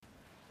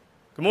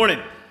Good morning.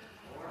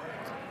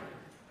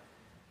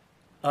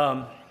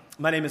 My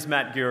name is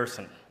Matt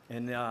Garrison,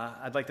 and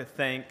I'd like to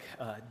thank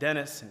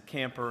Dennis and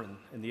Camper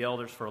and the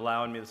elders for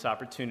allowing me this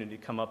opportunity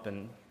to come up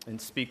and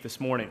speak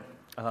this morning.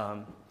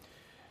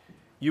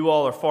 You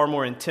all are far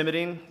more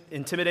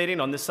intimidating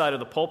on this side of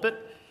the pulpit.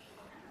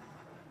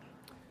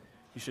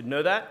 You should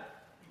know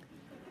that.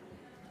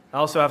 I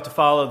also have to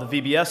follow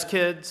the VBS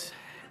kids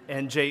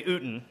and Jay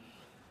Uten,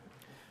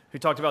 who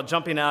talked about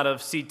jumping out of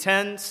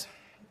C-10s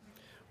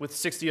with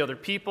 60 other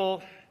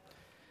people,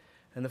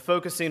 and the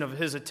focusing of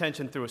his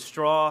attention through a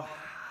straw.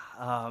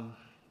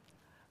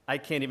 I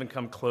can't even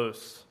come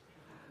close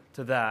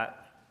to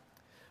that.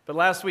 But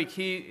last week,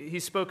 he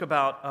spoke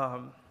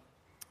about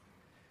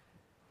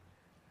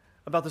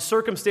the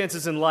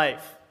circumstances in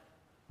life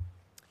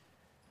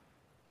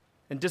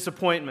and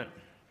disappointment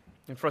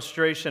and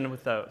frustration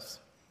with those.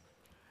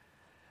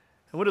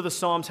 And what do the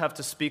Psalms have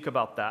to speak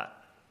about that?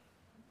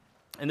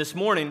 And this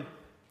morning,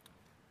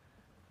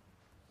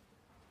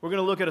 we're going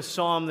to look at a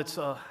psalm that's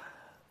a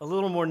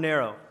little more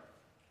narrow.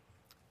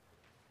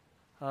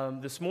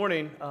 This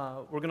morning,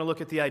 we're going to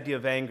look at the idea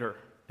of anger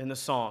in the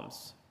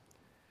Psalms,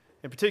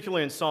 and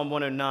particularly in Psalm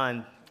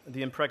 109,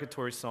 the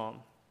imprecatory psalm.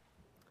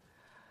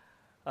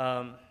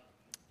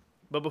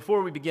 But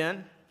before we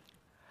begin,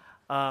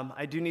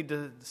 I do need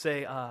to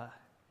say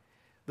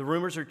the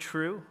rumors are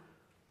true.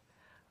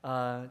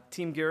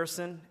 Team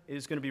Garrison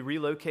is going to be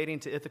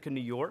relocating to Ithaca, New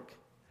York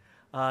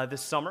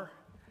this summer,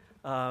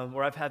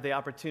 where I've had the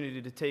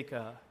opportunity to take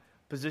a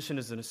position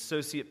as an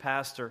associate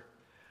pastor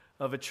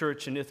of a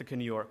church in Ithaca,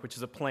 New York, which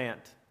is a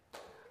plant.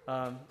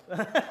 Are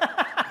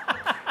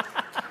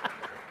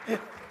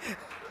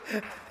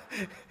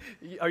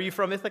you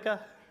from Ithaca?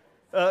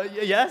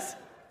 Yes?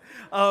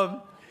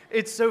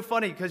 It's so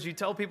funny because you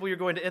tell people you're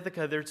going to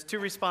Ithaca, there's two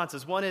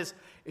responses. One is,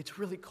 it's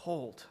really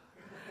cold.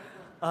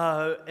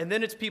 And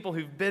then it's people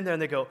who've been there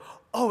and they go,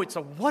 oh, it's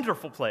a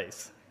wonderful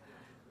place,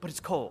 but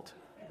it's cold.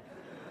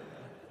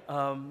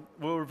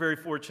 We're very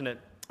fortunate,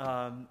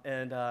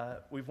 and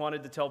we've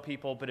wanted to tell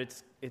people, but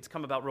it's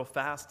come about real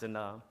fast, and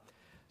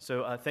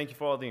so thank you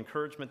for all the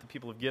encouragement that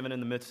people have given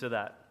in the midst of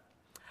that.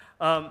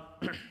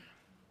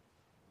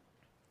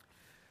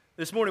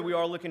 This morning we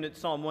are looking at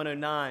Psalm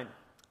 109,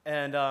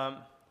 and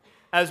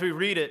as we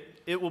read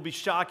it, it will be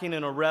shocking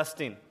and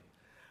arresting,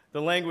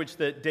 the language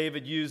that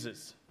David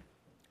uses.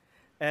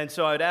 And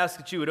so I'd ask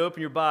that you would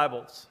open your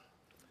Bibles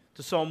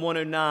to Psalm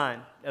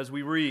 109 as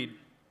we read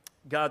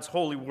God's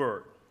holy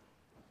word.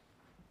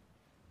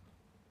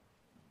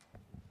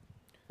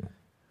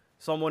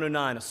 Psalm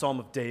 109, a psalm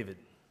of David.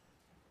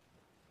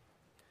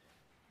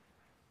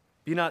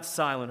 Be not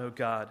silent, O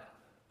God,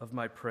 of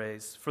my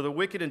praise, for the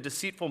wicked and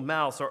deceitful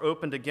mouths are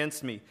opened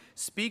against me,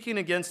 speaking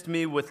against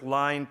me with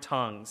lying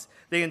tongues.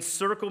 They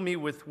encircle me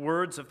with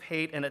words of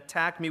hate and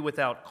attack me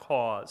without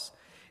cause.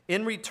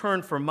 In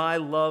return for my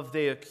love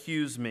they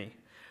accuse me,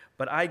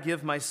 but I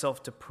give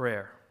myself to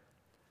prayer.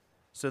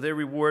 So they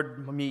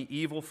reward me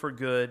evil for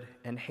good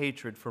and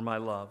hatred for my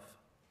love.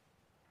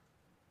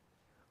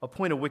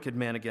 Appoint a wicked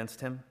man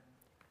against him.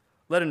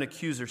 Let an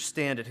accuser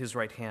stand at his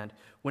right hand.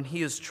 When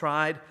he is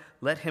tried,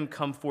 let him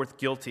come forth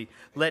guilty.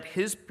 Let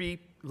his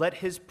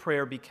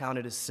prayer be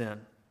counted as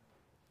sin.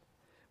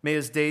 May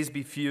his days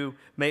be few.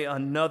 May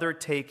another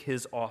take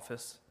his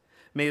office.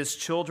 May his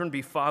children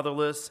be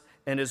fatherless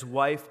and his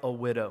wife a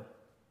widow.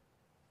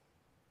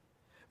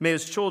 May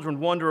his children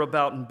wander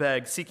about and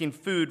beg, seeking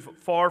food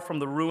far from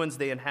the ruins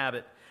they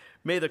inhabit.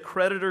 May the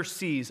creditor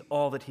seize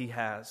all that he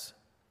has.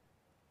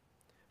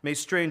 May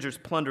strangers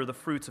plunder the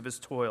fruits of his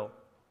toil.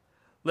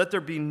 Let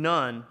there be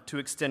none to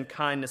extend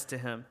kindness to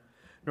him,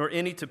 nor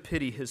any to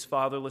pity his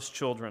fatherless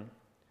children.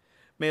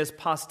 May his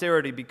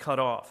posterity be cut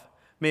off.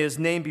 May his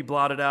name be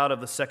blotted out of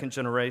the second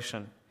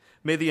generation.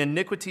 May the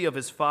iniquity of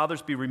his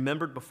fathers be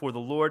remembered before the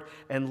Lord,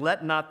 and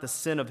let not the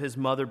sin of his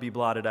mother be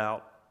blotted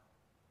out.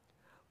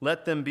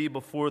 Let them be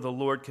before the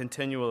Lord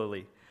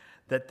continually,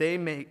 that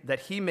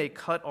he may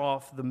cut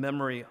off the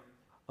memory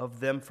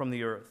of them from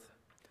the earth.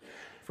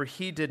 For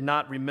he did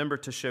not remember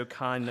to show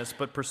kindness,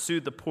 but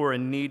pursued the poor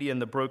and needy and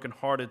the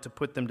brokenhearted to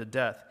put them to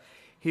death.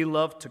 He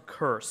loved to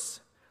curse.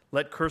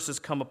 Let curses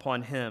come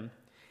upon him.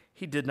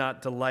 He did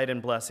not delight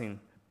in blessing.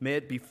 May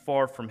it be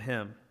far from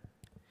him.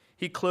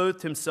 He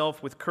clothed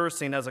himself with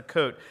cursing as a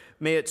coat.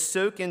 May it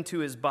soak into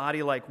his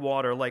body like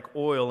water, like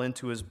oil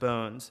into his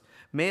bones.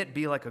 May it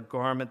be like a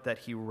garment that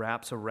he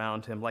wraps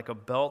around him, like a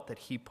belt that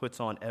he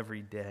puts on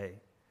every day.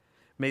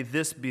 May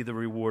this be the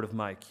reward of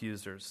my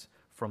accusers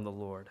from the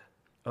Lord,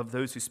 of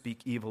those who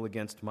speak evil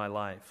against my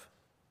life.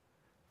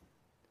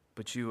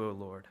 But you, O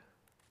Lord,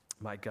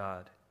 my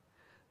God,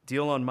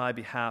 deal on my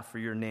behalf for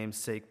your name's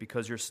sake,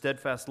 because your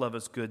steadfast love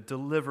is good.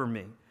 Deliver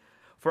me,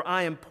 for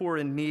I am poor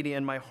and needy,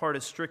 and my heart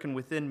is stricken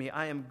within me.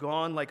 I am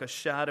gone like a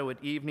shadow at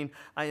evening.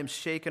 I am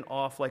shaken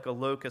off like a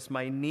locust.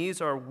 My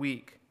knees are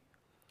weak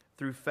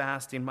through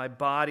fasting. My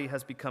body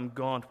has become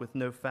gaunt with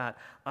no fat.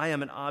 I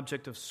am an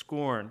object of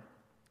scorn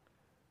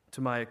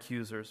to my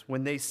accusers.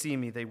 When they see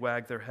me, they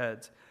wag their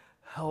heads.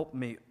 Help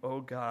me, O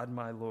God,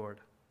 my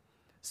Lord.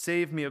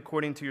 Save me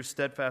according to your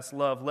steadfast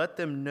love. Let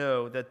them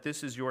know that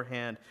this is your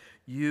hand.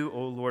 You,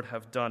 O Lord,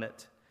 have done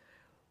it.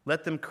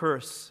 Let them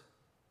curse,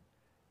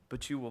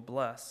 but you will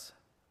bless.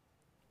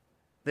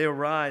 They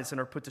arise and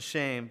are put to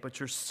shame, but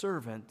your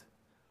servant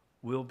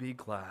will be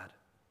glad.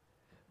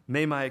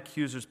 May my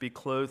accusers be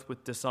clothed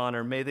with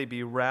dishonor. May they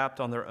be wrapped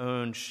on their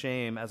own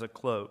shame as a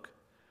cloak.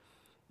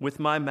 With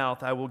my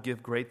mouth I will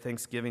give great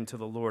thanksgiving to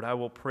the Lord. I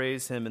will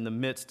praise him in the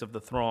midst of the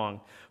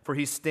throng, for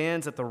he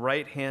stands at the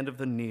right hand of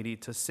the needy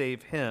to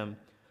save him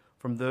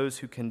from those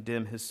who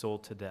condemn his soul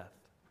to death.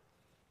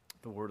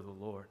 The word of the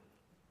Lord.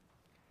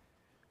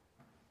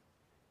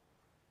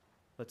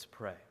 Let's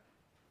pray.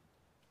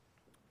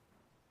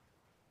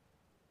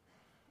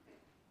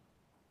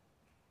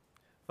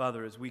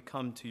 Father, as we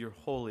come to your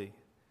holy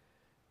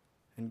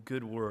and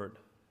good word,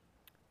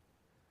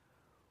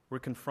 we're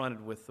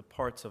confronted with the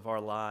parts of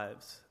our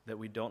lives that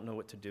we don't know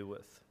what to do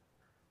with.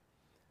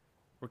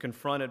 We're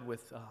confronted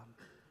with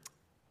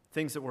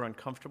things that we're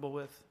uncomfortable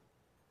with,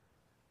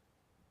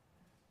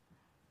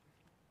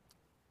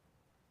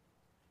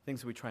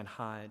 things that we try and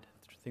hide,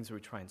 things that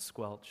we try and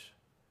squelch,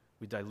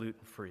 we dilute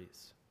and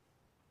freeze.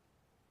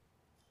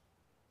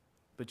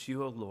 But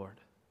you, O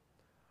Lord,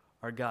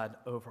 are God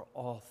over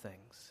all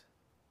things.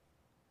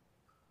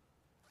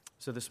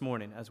 So this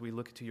morning, as we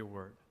look into your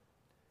word,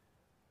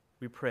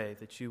 we pray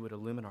that you would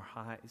illumine our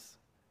eyes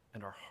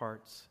and our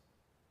hearts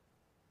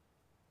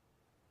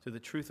to the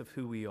truth of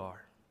who we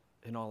are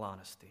in all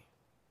honesty,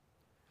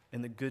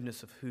 and the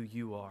goodness of who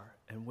you are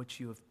and what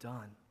you have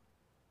done.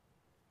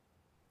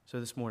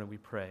 So this morning we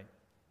pray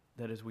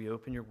that as we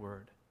open your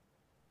word,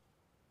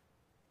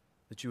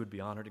 that you would be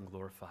honored and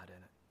glorified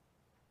in it.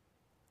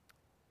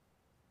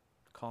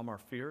 Calm our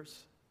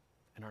fears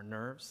and our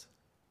nerves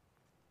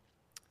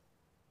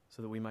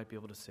so that we might be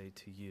able to say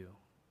to you,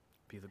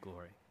 be the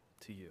glory.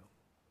 To you.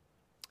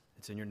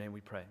 It's in your name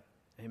we pray.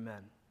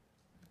 Amen.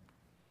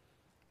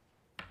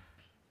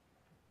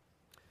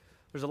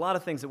 There's a lot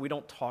of things that we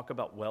don't talk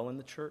about well in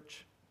the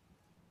church.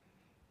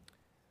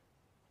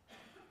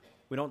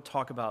 We don't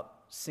talk about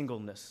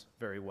singleness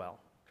very well.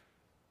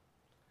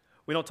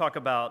 We don't talk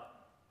about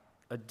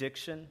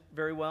addiction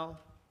very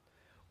well.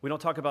 We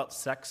don't talk about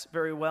sex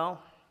very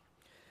well.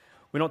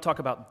 We don't talk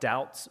about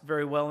doubts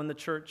very well in the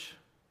church.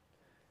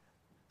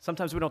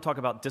 Sometimes we don't talk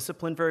about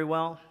discipline very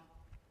well.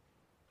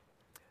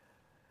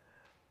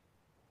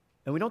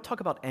 And we don't talk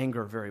about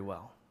anger very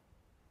well.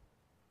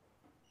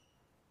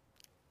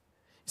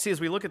 You see, as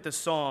we look at this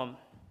psalm,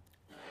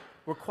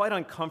 we're quite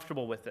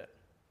uncomfortable with it.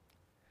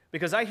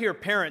 Because I hear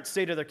parents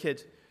say to their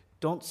kids,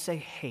 don't say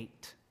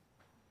hate.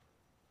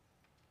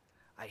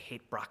 I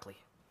hate broccoli.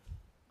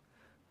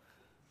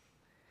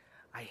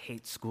 I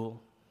hate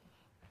school.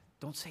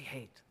 Don't say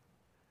hate.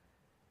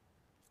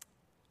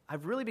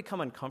 I've really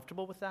become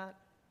uncomfortable with that.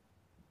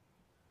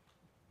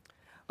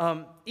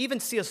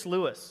 Even C.S.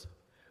 Lewis,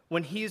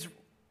 when he's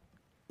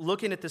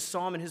looking at this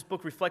psalm in his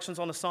book, Reflections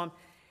on the Psalm,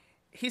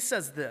 he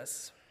says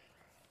this: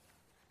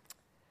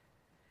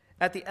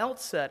 at the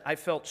outset, I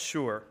felt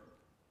sure,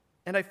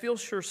 and I feel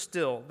sure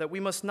still, that we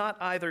must not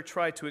either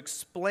try to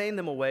explain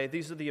them away,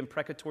 these are the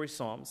imprecatory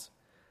psalms,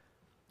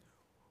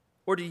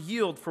 or to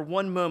yield for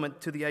one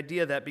moment to the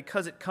idea that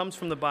because it comes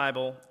from the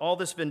Bible, all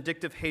this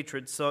vindictive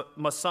hatred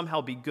must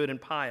somehow be good and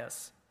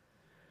pious.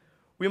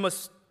 We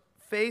must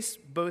face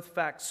both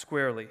facts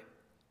squarely.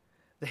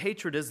 The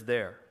hatred is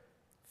there,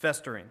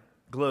 festering,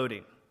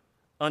 gloating,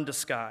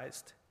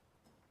 undisguised.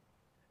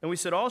 And we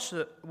should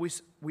also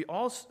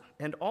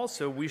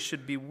we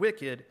should be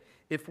wicked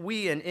if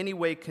we in any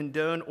way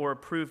condone or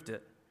approved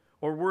it,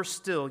 or worse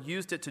still,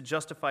 used it to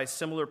justify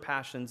similar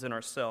passions in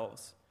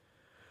ourselves.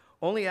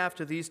 Only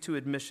after these two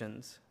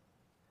admissions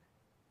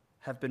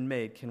have been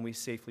made can we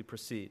safely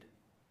proceed.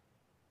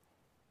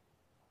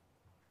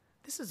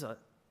 This is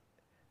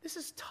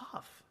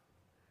tough.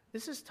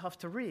 This is tough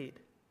to read.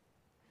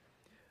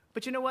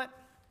 But you know what?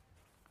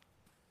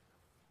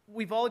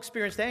 We've all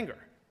experienced anger.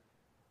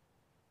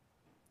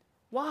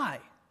 Why?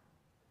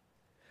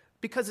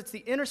 Because it's the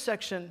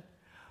intersection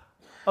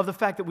of the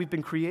fact that we've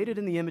been created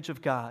in the image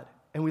of God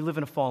and we live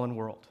in a fallen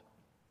world.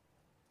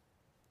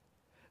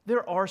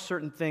 There are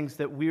certain things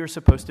that we are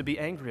supposed to be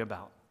angry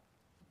about.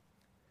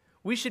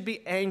 We should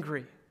be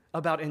angry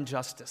about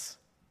injustice.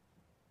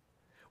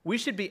 We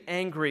should be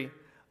angry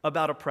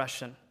about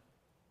oppression.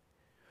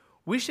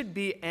 We should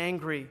be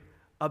angry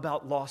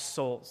about lost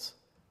souls.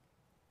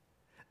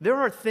 There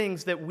are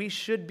things that we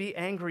should be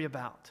angry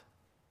about.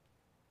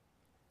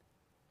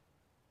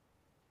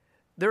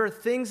 There are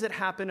things that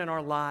happen in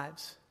our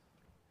lives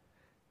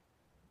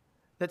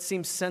that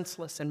seem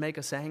senseless and make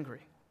us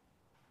angry.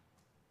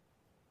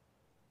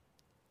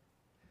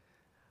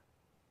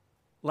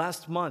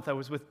 Last month, I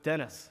was with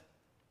Dennis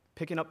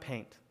picking up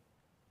paint,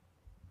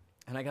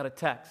 and I got a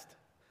text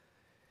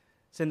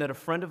saying that a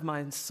friend of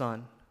mine's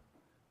son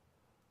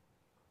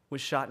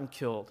was shot and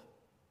killed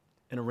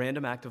in a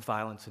random act of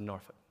violence in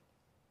Norfolk.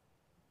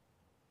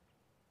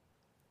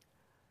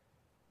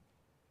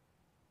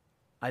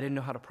 I didn't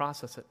know how to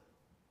process it.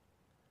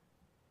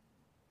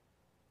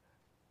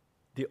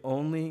 The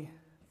only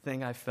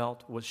thing I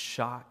felt was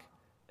shock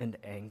and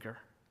anger.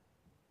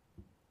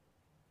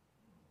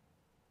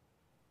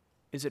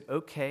 Is it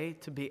okay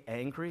to be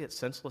angry at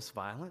senseless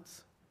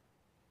violence?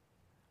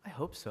 I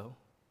hope so.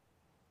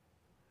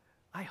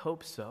 I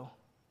hope so.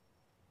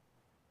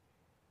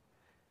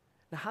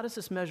 Now, how does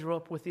this measure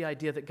up with the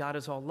idea that God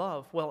is all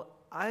love? Well,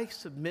 I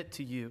submit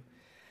to you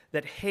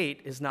that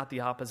hate is not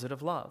the opposite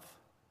of love.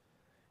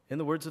 In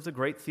the words of the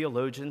great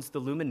theologians, the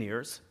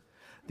Lumineers,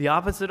 the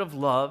opposite of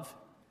love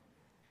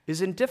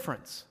is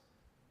indifference.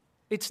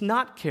 It's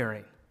not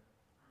caring.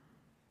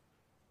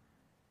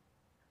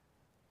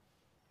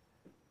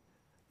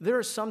 There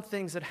are some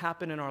things that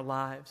happen in our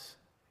lives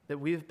that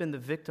we have been the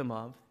victim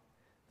of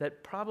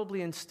that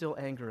probably instill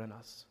anger in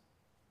us.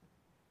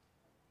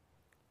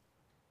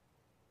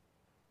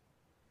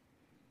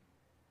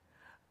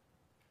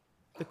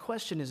 The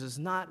question is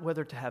not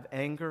whether to have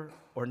anger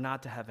or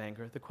not to have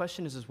anger. The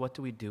question is what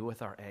do we do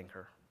with our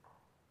anger?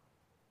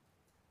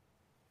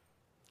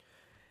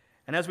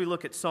 And as we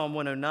look at Psalm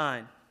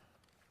 109,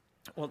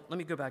 well, let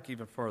me go back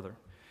even further.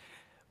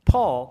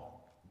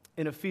 Paul,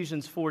 in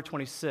Ephesians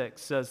 4:26,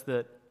 says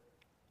that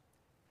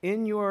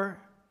in your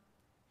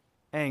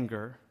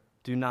anger,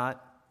 do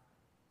not,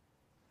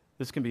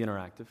 this can be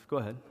interactive, go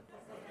ahead,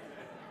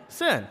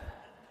 sin.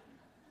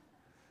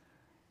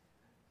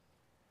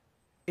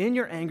 In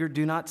your anger,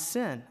 do not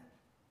sin.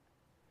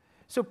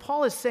 So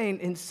Paul is saying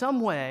in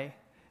some way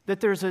that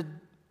there's a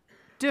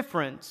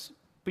difference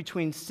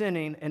between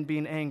sinning and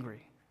being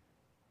angry.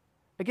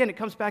 Again, it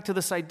comes back to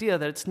this idea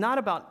that it's not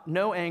about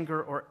no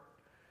anger or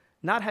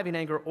not having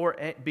anger or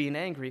being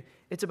angry.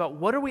 It's about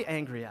what are we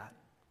angry at?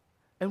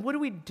 And what do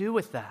we do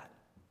with that?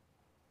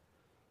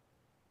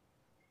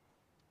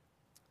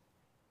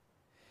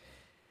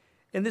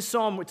 In this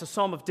psalm, it's a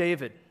psalm of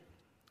David,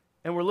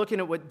 and we're looking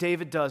at what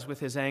David does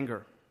with his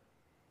anger.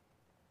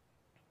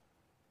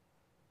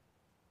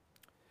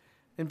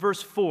 In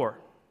verse 4,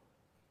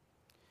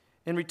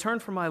 in return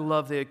for my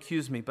love, they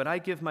accuse me, but I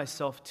give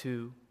myself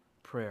to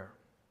prayer.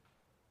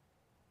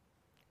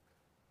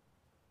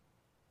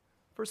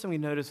 First thing we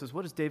notice is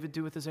what does David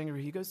do with his anger?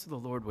 He goes to the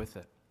Lord with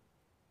it.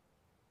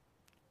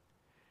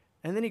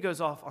 And then he goes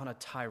off on a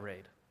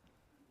tirade,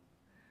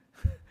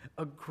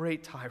 a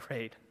great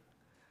tirade.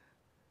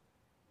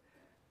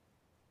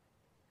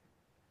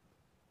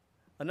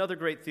 Another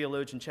great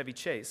theologian, Chevy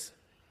Chase,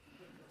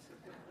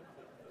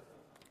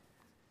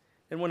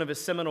 in one of his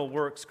seminal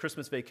works,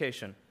 Christmas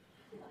Vacation,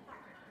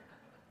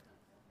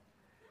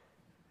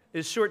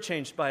 is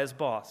shortchanged by his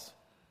boss.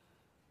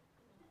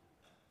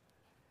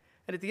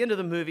 And at the end of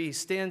the movie, he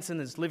stands in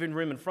his living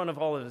room in front of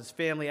all of his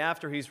family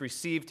after he's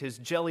received his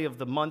Jelly of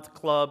the Month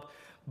Club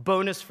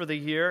bonus for the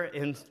year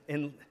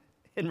in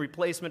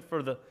replacement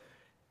for the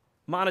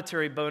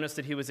monetary bonus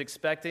that he was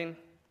expecting.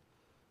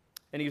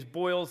 And he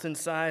boils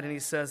inside and he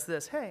says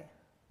this, hey,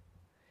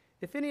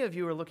 if any of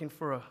you are looking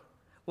for a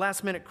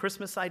last-minute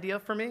Christmas idea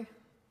for me,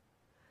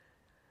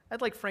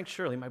 I'd like Frank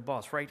Shirley, my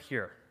boss, right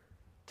here,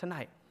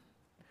 tonight.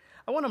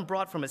 I want him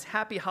brought from his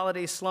happy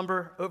holiday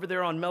slumber over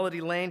there on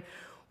Melody Lane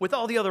with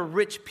all the other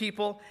rich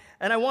people,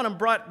 and I want him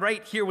brought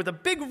right here with a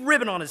big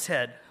ribbon on his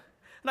head.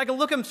 And I can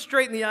look him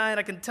straight in the eye and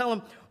I can tell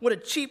him what a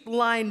cheap,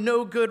 lying,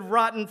 no good,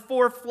 rotten,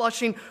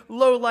 four-flushing,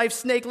 low-life,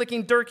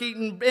 snake-licking,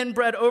 dirk-eating,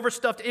 inbred,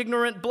 overstuffed,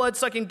 ignorant,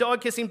 blood-sucking,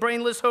 dog-kissing,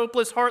 brainless,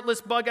 hopeless,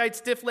 heartless, bug-eyed,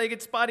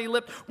 stiff-legged,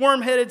 spotty-lipped,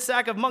 worm-headed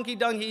sack of monkey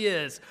dung he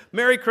is.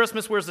 Merry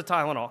Christmas, where's the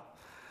Tylenol?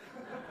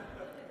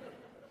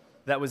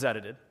 That was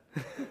edited.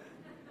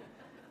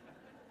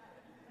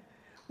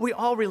 We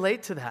all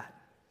relate to that.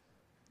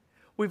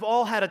 We've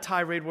all had a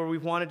tirade where we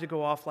wanted to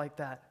go off like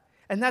that.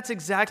 And that's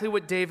exactly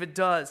what David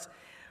does.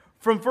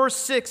 From verse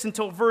 6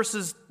 until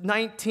verses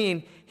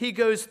 19, he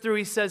goes through,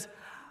 he says,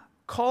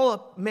 call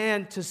a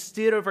man to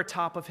sit over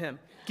top of him.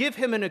 Give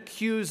him an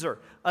accuser,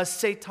 a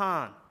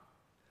Satan.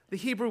 The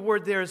Hebrew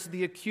word there is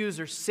the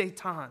accuser,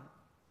 Satan.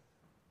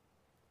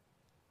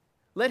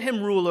 Let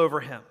him rule over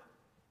him.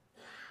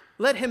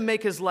 Let him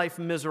make his life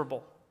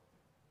miserable.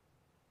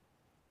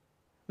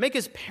 Make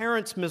his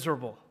parents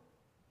miserable.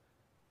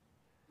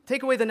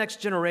 Take away the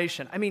next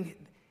generation. I mean,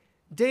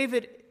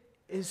 David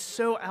is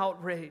so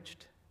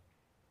outraged.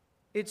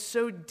 It's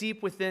so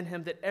deep within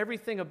him that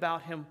everything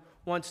about him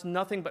wants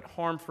nothing but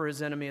harm for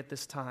his enemy at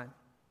this time.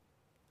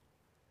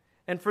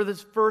 And for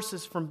this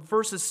verses, from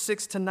verses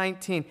 6 to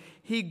 19,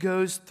 he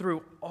goes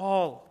through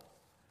all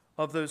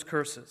of those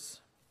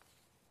curses.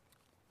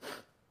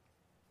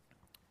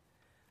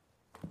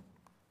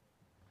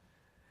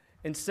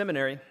 In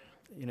seminary,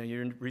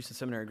 you're a recent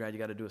seminary grad, you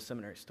got to do a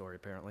seminary story,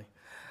 apparently.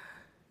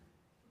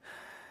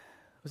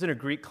 I was in a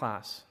Greek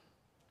class,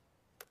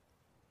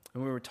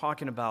 and we were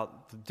talking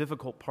about the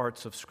difficult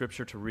parts of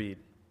Scripture to read.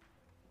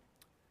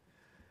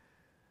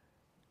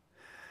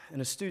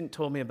 And a student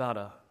told me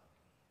about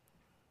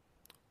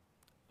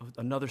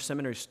another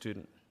seminary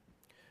student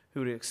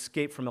who had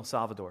escaped from El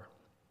Salvador.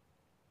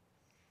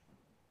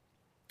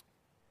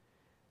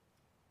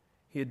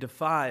 He had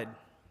defied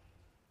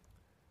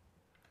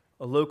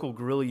a local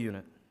guerrilla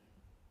unit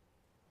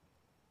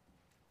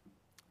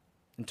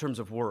in terms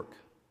of work.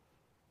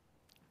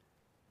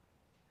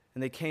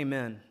 And they came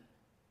in,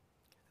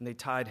 and they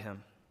tied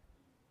him,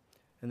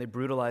 and they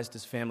brutalized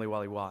his family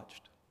while he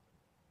watched.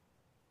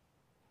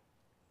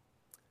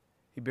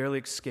 He barely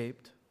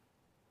escaped,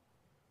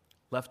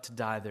 left to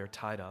die there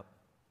tied up.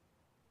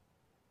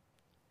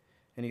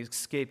 And he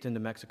escaped into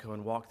Mexico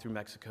and walked through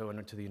Mexico and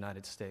into the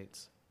United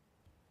States.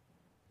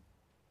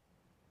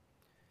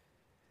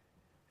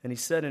 And he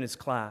said in his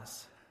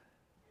class,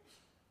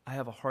 I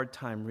have a hard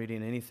time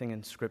reading anything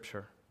in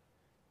Scripture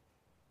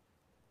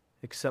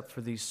except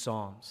for these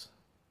Psalms.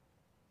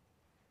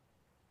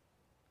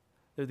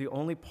 They're the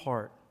only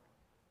part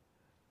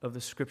of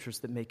the Scriptures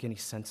that make any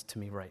sense to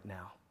me right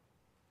now.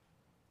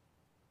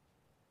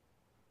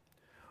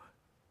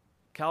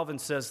 Calvin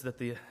says that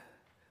the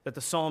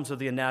Psalms are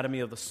the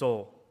anatomy of the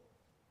soul.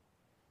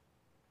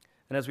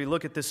 And as we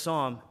look at this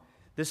psalm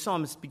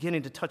is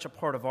beginning to touch a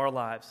part of our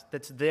lives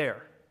that's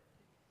there,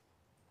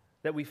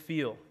 that we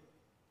feel.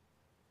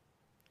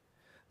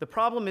 The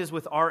problem is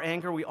with our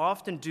anger, we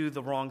often do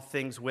the wrong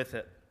things with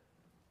it.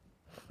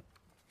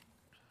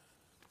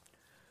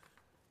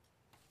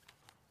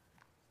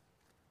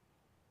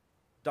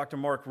 Dr.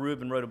 Mark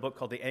Rubin wrote a book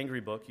called The Angry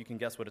Book. You can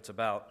guess what it's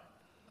about.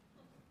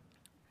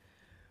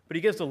 But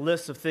he gives a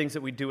list of things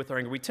that we do with our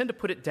anger. We tend to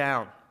put it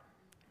down.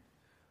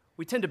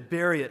 We tend to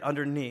bury it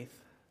underneath.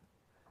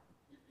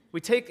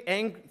 We take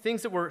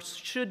things that we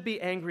should be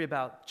angry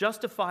about,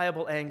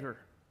 justifiable anger,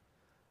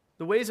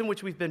 the ways in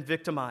which we've been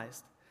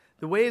victimized,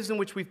 the ways in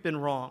which we've been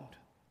wronged,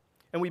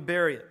 and we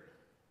bury it.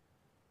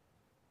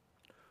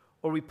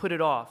 Or we put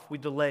it off, we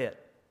delay it.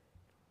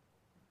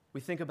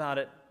 We think about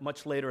it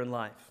much later in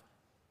life.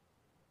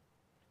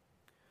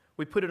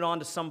 We put it on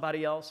to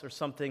somebody else or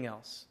something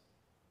else.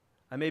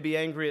 I may be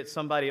angry at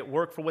somebody at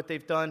work for what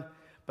they've done,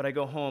 but I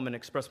go home and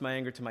express my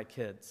anger to my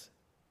kids.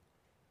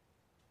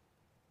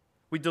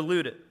 We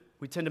dilute it.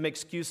 We tend to make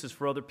excuses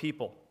for other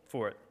people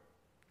for it.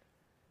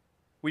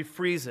 We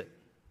freeze it.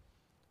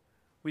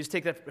 We just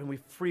take that and we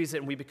freeze it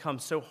and we become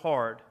so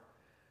hard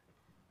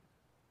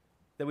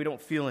that we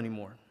don't feel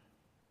anymore.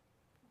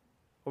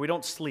 Or we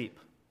don't sleep,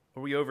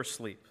 or we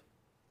oversleep,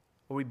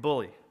 or we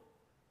bully,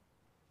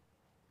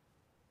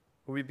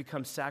 or we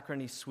become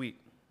saccharine sweet,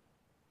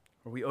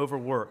 or we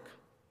overwork,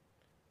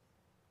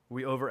 or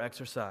we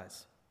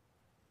overexercise.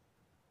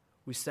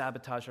 We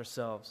sabotage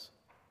ourselves,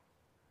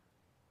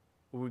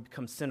 or we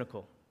become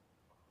cynical,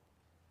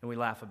 and we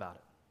laugh about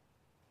it.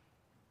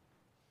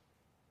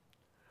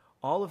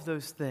 All of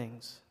those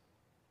things,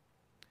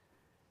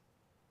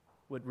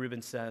 what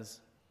Rubin says,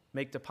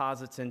 make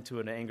deposits into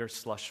an anger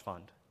slush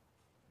fund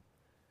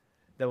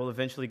that will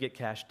eventually get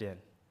cashed in.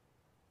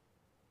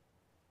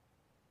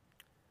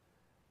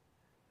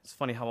 It's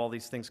funny how all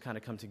these things kind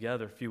of come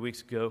together. A few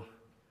weeks ago,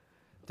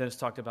 Dennis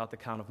talked about the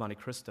Count of Monte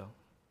Cristo.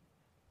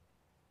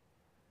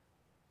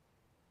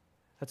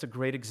 That's a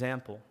great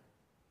example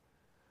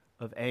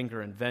of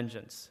anger and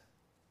vengeance,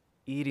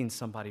 eating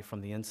somebody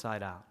from the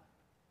inside out.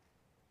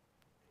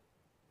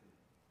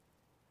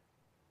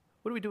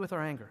 What do we do with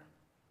our anger?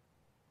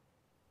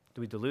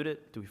 Do we dilute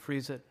it? Do we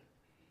freeze it?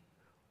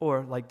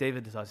 Or, like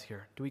David does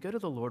here, do we go to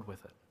the Lord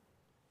with it?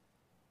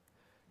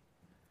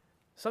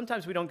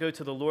 Sometimes we don't go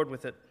to the Lord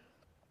with it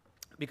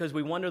because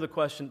we wonder the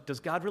question,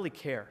 does God really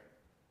care?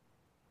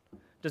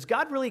 Does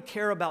God really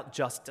care about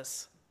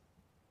justice?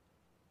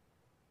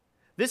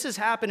 This has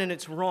happened and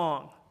it's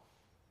wrong.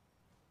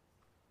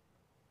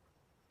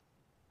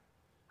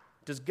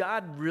 Does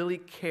God really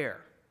care?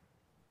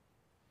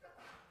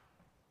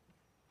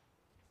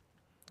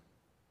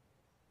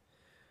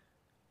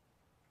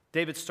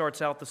 David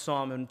starts out the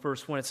psalm in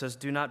verse 1. It says,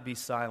 do not be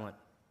silent.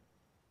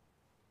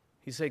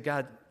 He said,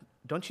 God,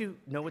 don't you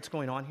know what's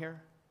going on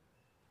here?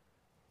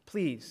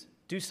 Please,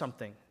 do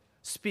something.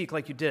 Speak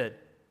like you did.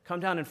 Come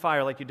down in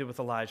fire like you did with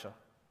Elijah.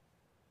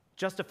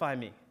 Justify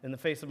me in the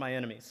face of my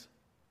enemies.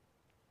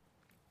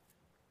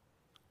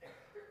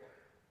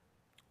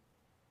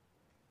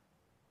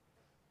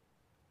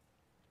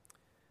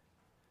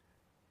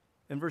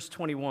 In verse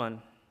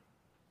 21,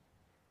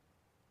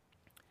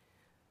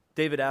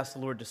 David asked the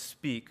Lord to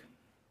speak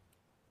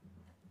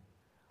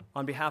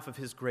on behalf of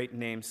his great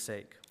name's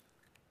sake.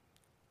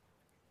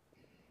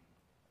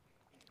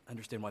 I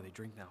understand why they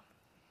drink now.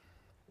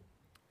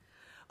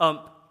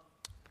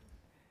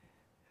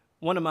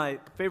 One of my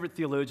favorite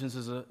theologians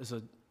is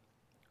a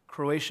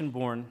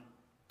Croatian-born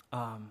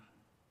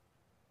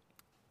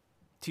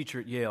teacher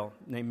at Yale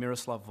named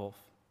Miroslav Volf.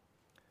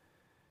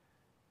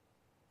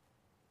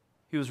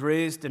 He was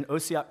raised in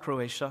Osijek,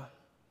 Croatia,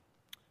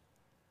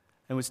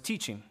 and was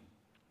teaching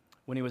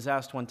when he was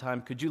asked one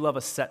time, could you love a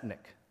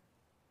Setnik?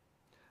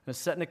 And a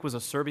Setnik was a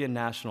Serbian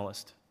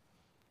nationalist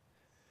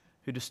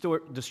who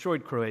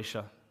destroyed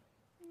Croatia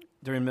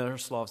during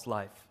Miroslav's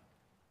life.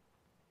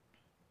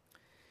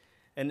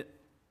 And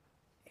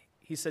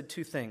he said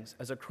two things.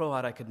 As a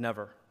Croat, I could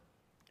never.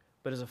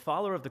 But as a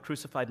follower of the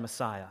crucified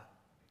Messiah,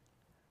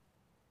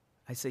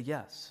 I say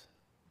yes.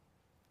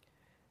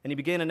 And he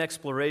began an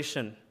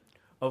exploration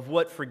of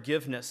what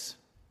forgiveness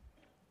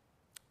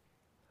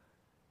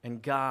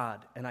and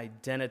God and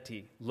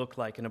identity look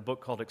like in a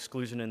book called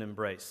Exclusion and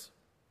Embrace.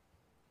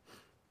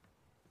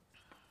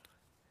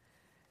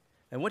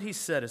 And what he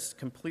said is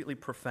completely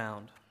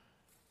profound.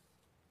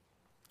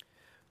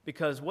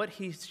 Because what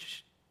he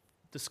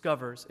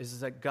discovers is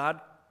that God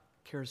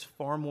cares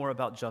far more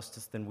about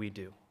justice than we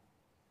do.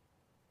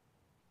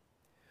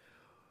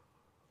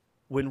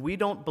 When we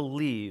don't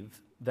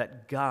believe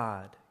that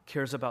God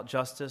cares about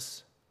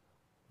justice,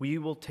 we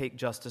will take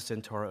justice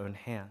into our own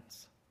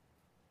hands.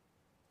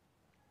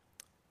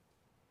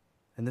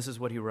 And this is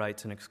what he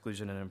writes in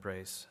Exclusion and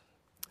Embrace.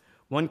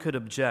 One could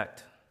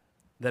object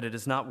that it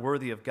is not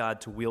worthy of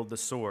God to wield the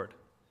sword.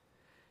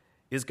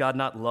 Is God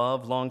not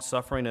love,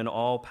 long-suffering, and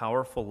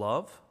all-powerful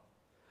love?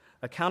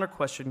 A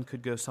counter-question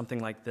could go something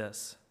like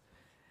this.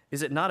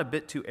 Is it not a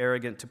bit too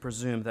arrogant to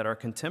presume that our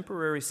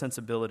contemporary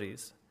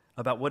sensibilities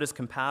about what is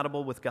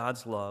compatible with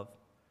God's love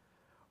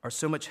are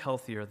so much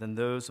healthier than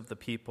those of the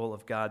people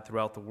of God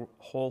throughout the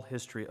whole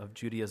history of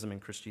Judaism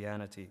and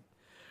Christianity?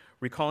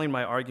 Recalling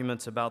my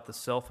arguments about the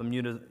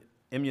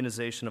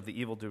self-immunization of the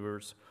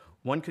evildoers,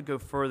 one could go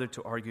further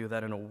to argue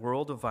that in a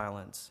world of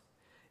violence,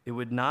 it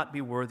would not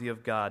be worthy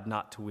of God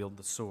not to wield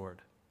the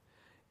sword.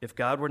 If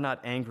God were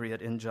not angry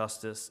at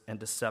injustice and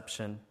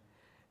deception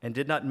and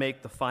did not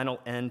make the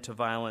final end to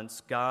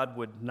violence, God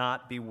would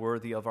not be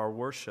worthy of our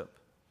worship.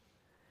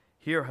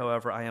 Here,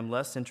 however, I am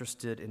less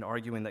interested in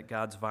arguing that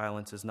God's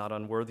violence is not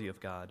unworthy of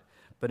God,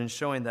 but in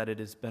showing that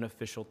it is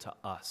beneficial to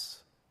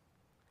us.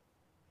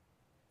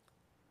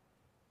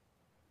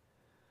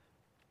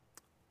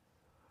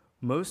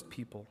 Most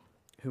people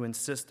who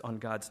insist on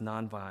God's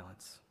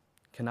nonviolence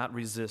cannot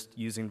resist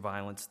using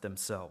violence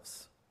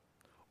themselves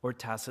or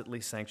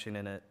tacitly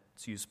sanctioning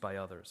its use by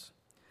others.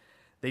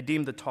 They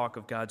deem the talk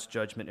of God's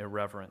judgment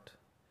irreverent,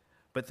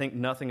 but think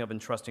nothing of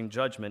entrusting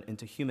judgment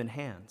into human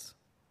hands,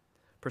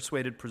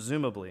 persuaded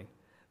presumably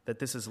that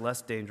this is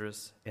less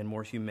dangerous and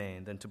more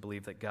humane than to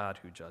believe that God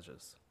who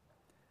judges.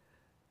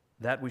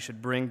 That we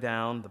should bring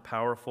down the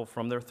powerful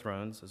from their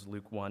thrones, as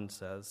Luke 1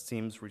 says,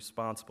 seems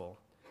responsible.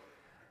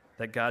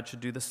 That God should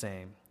do the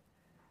same.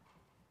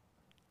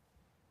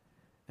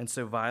 And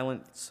so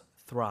violence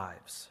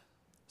thrives,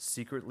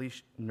 secretly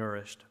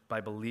nourished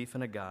by belief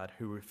in a God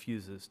who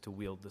refuses to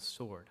wield the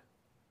sword.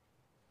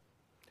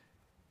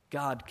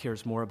 God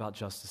cares more about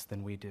justice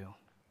than we do.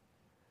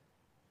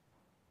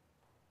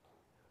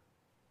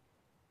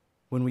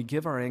 When we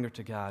give our anger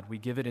to God, we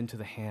give it into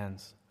the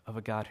hands of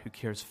a God who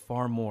cares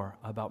far more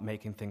about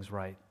making things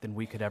right than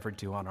we could ever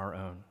do on our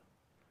own.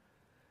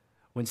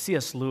 When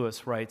C.S.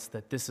 Lewis writes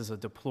that this is a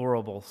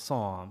deplorable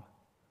psalm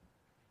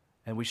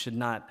and we should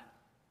not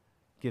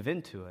give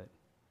into it,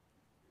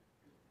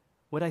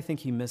 what I think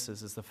he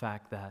misses is the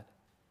fact that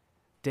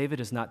David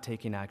is not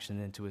taking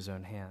action into his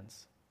own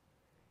hands.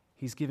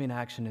 He's giving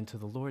action into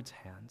the Lord's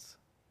hands.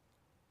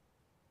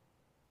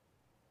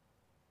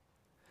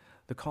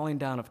 The calling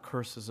down of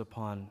curses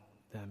upon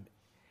them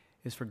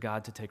is for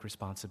God to take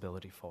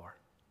responsibility for.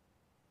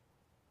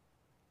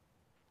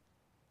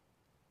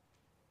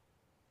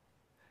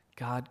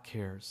 God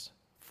cares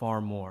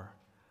far more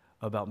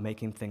about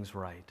making things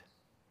right.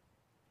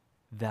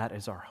 That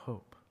is our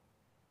hope.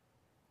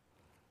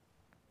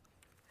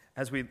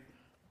 As we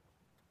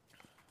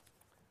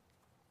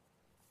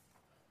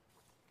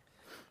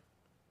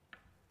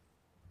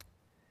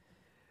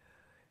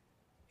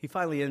He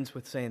finally ends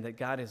with saying that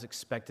God is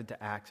expected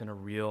to act in a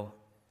real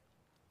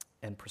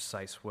and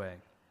precise way.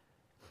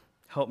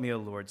 Help me, O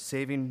Lord,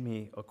 saving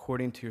me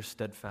according to your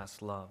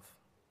steadfast love.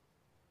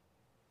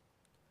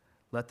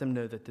 Let them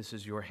know that this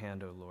is your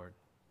hand, O Lord,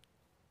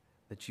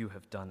 that you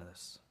have done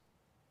this.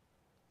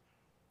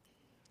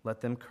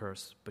 Let them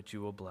curse, but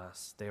you will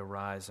bless. They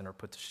arise and are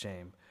put to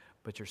shame,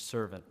 but your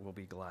servant will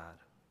be glad.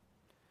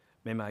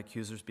 May my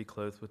accusers be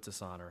clothed with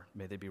dishonor.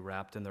 May they be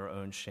wrapped in their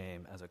own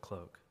shame as a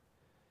cloak.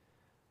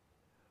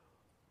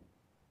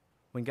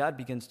 When God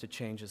begins to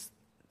change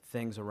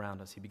things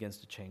around us, he begins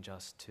to change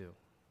us too.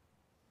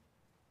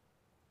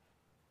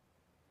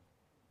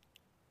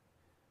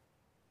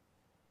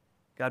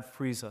 God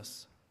frees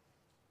us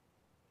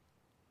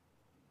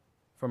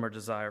from our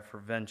desire for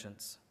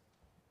vengeance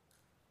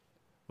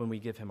when we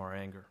give him our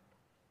anger.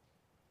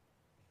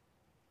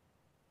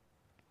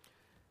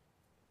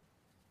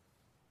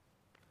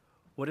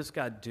 What does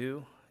God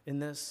do in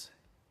this?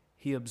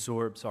 He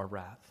absorbs our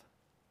wrath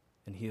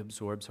and he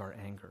absorbs our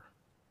anger.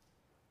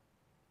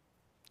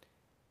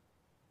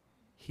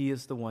 He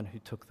is the one who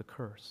took the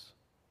curse.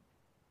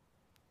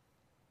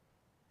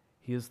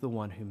 He is the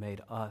one who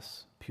made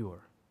us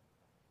pure.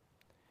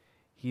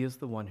 He is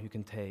the one who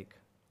can take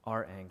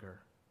our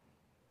anger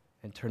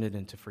and turn it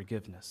into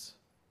forgiveness.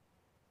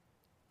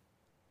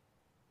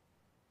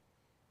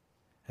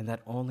 And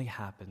that only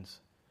happens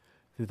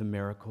through the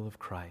miracle of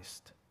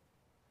Christ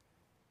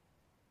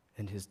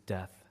and his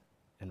death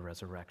and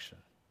resurrection.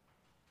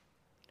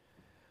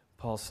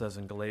 Paul says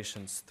in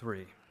Galatians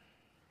 3,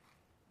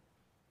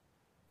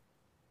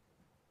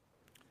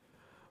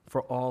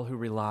 "For all who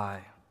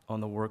rely on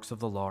the works of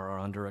the law are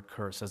under a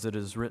curse, as it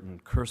is written,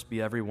 'Cursed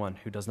be everyone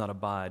who does not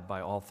abide by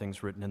all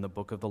things written in the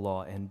book of the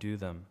law and do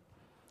them.'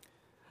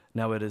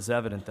 Now it is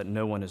evident that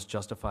no one is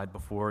justified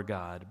before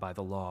God by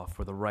the law,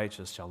 for the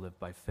righteous shall live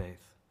by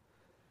faith."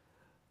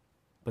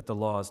 But the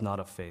law is not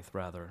of faith,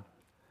 rather,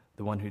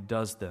 the one who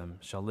does them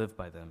shall live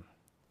by them.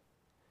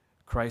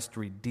 Christ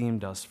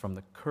redeemed us from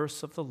the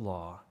curse of the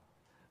law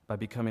by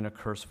becoming a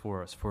curse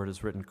for us, for it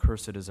is written,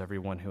 "Cursed is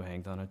everyone who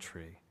hanged on a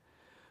tree,"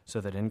 so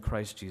that in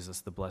Christ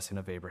Jesus the blessing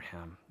of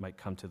Abraham might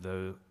come to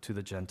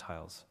the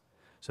Gentiles,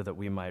 so that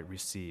we might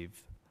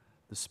receive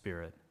the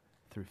Spirit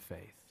through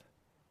faith.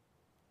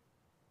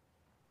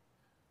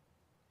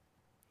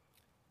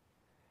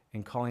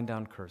 In calling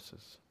down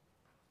curses,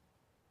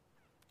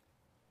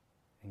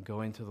 in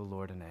going to the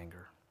Lord in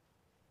anger,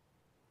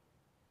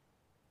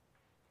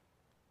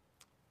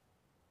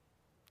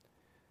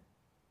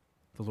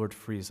 the Lord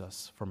frees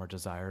us from our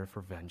desire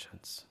for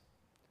vengeance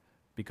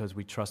because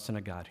we trust in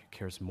a God who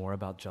cares more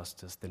about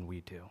justice than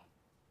we do.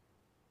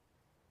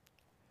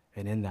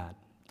 And in that,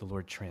 the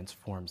Lord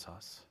transforms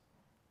us.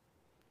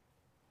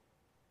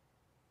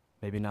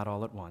 Maybe not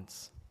all at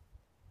once.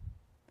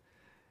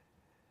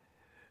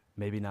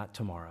 Maybe not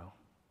tomorrow.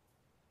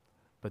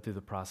 But through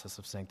the process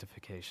of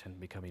sanctification,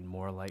 becoming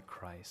more like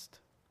Christ,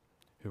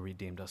 who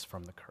redeemed us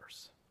from the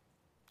curse.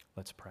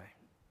 Let's pray.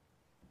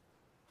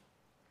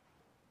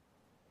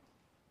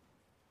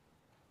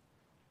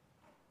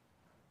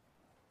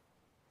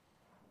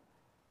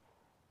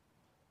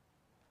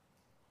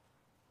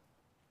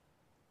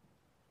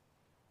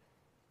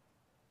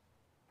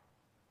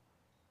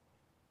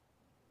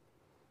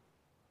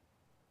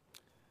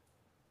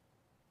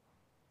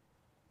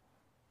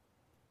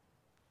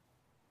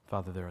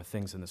 Father, there are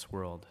things in this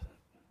world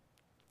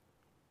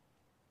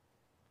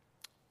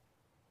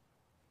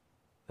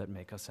that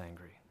make us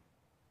angry.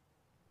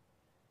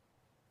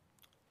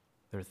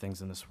 There are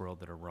things in this world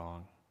that are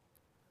wrong.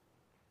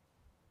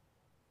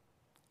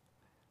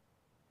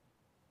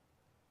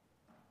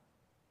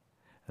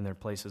 And there are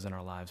places in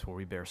our lives where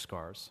we bear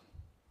scars.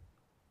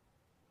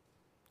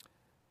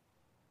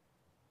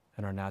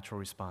 And our natural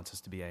response is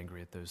to be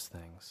angry at those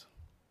things.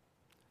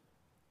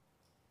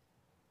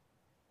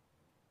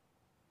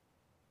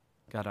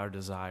 God, our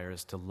desire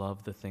is to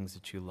love the things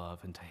that you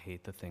love and to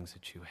hate the things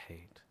that you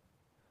hate.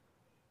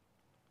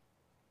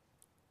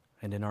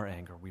 And in our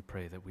anger, we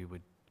pray that we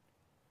would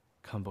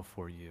come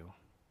before you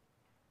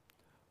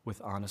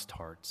with honest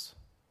hearts,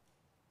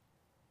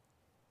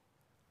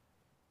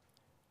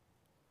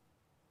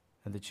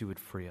 and that you would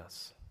free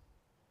us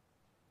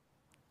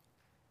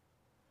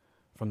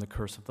from the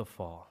curse of the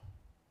fall,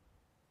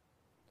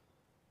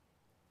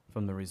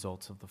 from the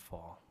results of the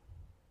fall,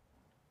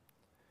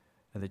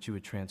 and that you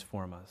would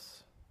transform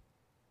us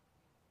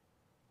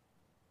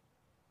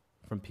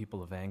from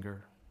people of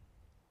anger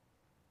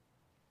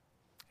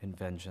and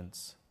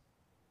vengeance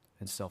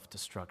and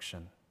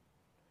self-destruction,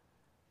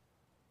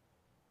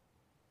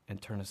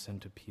 and turn us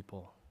into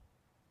people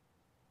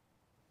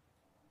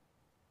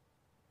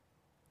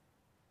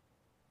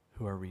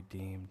who are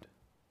redeemed,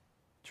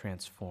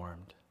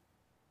 transformed,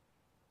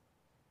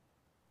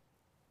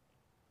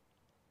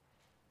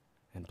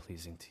 and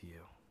pleasing to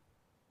you.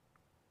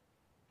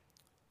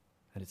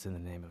 And it's in the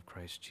name of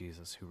Christ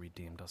Jesus, who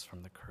redeemed us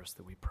from the curse,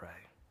 that we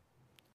pray.